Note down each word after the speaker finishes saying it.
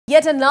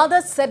Yet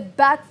another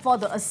setback for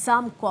the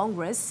Assam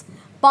Congress.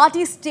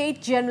 Party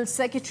State General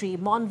Secretary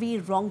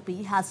Monvi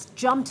Rongpi has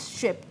jumped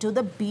ship to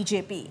the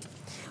BJP.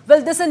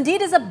 Well, this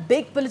indeed is a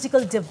big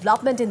political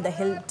development in the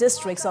hill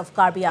districts of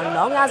Karbi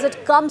Anglong, as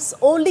it comes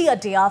only a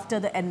day after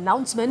the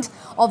announcement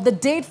of the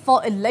date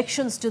for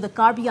elections to the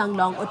Karbi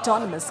Anglong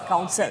Autonomous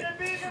Council.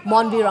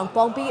 Monvi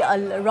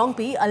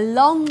Rongpi,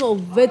 along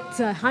with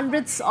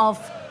hundreds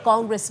of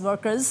Congress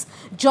workers,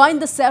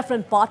 joined the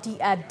Saffron Party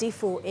at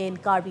Depot in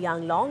Karbi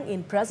Anglong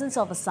in presence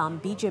of Assam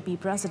BJP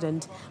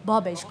President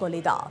Bhabesh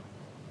Kolida.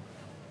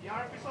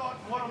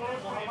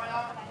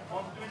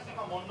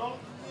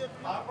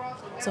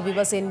 So we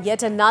were seeing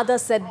yet another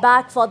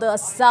setback for the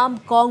Assam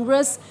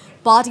Congress.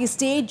 Party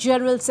State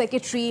General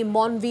Secretary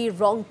Monvi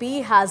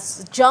Rongpi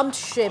has jumped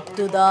ship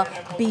to the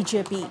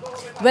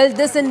BJP. Well,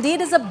 this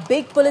indeed is a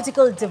big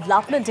political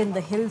development in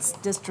the Hills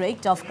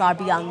district of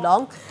Karbi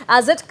Anglong,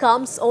 as it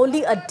comes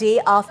only a day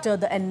after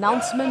the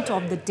announcement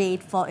of the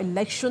date for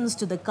elections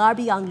to the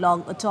Karbi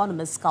Anglong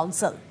Autonomous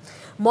Council.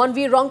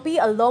 Monvi Rongpi,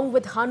 along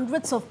with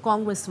hundreds of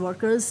Congress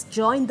workers,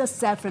 joined the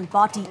Saffron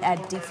Party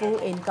at Depot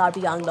in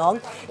Karbi Anglong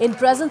in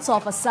presence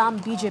of Assam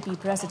BJP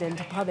President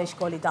Bhabesh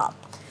Kolida.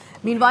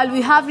 Meanwhile,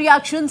 we have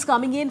reactions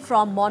coming in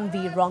from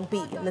Monvi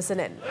Rongpi.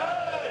 Listen in.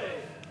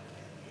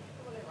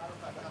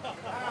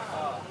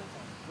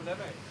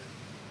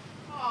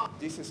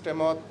 This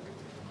system of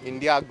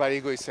India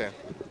agbari goise,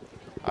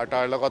 aru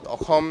tar logot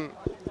Assam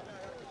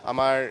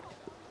amar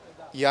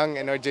young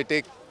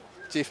energetic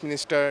Chief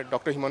Minister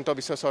Dr. Himanta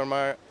Biswa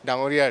Sarmar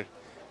Dangoriar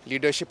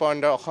leadership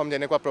under Assam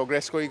jenekwa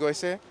progress kori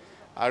goise,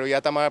 aru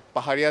yat amar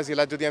paharia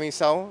zila jodi ami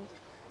sao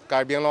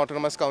Karbi Anglong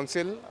Autonomous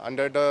Council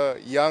under the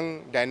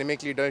young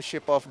dynamic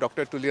leadership of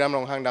Dr. Tuliram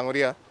Ronghang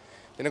Dangoria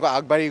jenekwa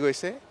agbari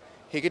goise,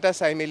 hekita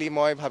sai meli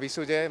moi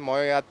bhabisu je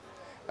moi yat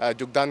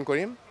jogdan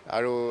korim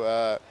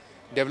aru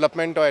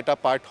development or eta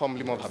part hom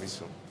boli moi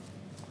bhabisu.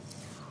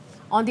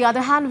 On the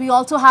other hand, we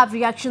also have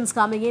reactions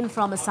coming in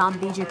from Assam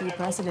BJP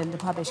President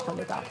Bhabesh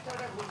Kolida.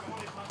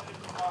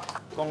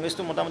 Congress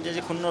to motamoti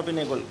je khunno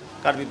pine gol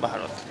Karbi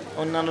Baharat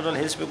onnano dol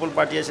Hills People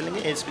Party asil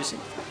ni HPC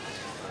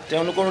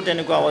তেওঁলোকৰো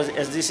তেনেকুৱা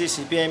SDC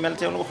CPIML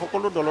তেওঁলোক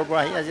সকলো দলৰ পৰা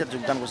আহি আজি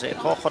যোগদান কৰিছে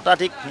 100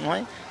 শতাধিক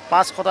নহয়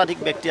 5 শতাধিক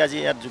ব্যক্তি আজি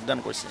ইয়াত যোগদান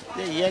কৰিছে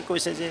যে ইয়ে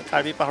কৈছে যে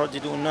কাৰ্বি পাহাৰত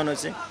যেটো উন্নয়ন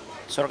হৈছে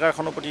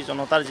চৰকাৰখনৰ প্ৰতি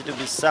জনতাৰ যেটো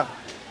বিশ্বাস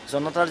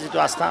জনতাৰ যেটো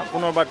আস্থা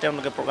পুনৰবাৰ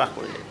তেওঁলোকে প্ৰকাশ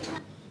কৰিলে।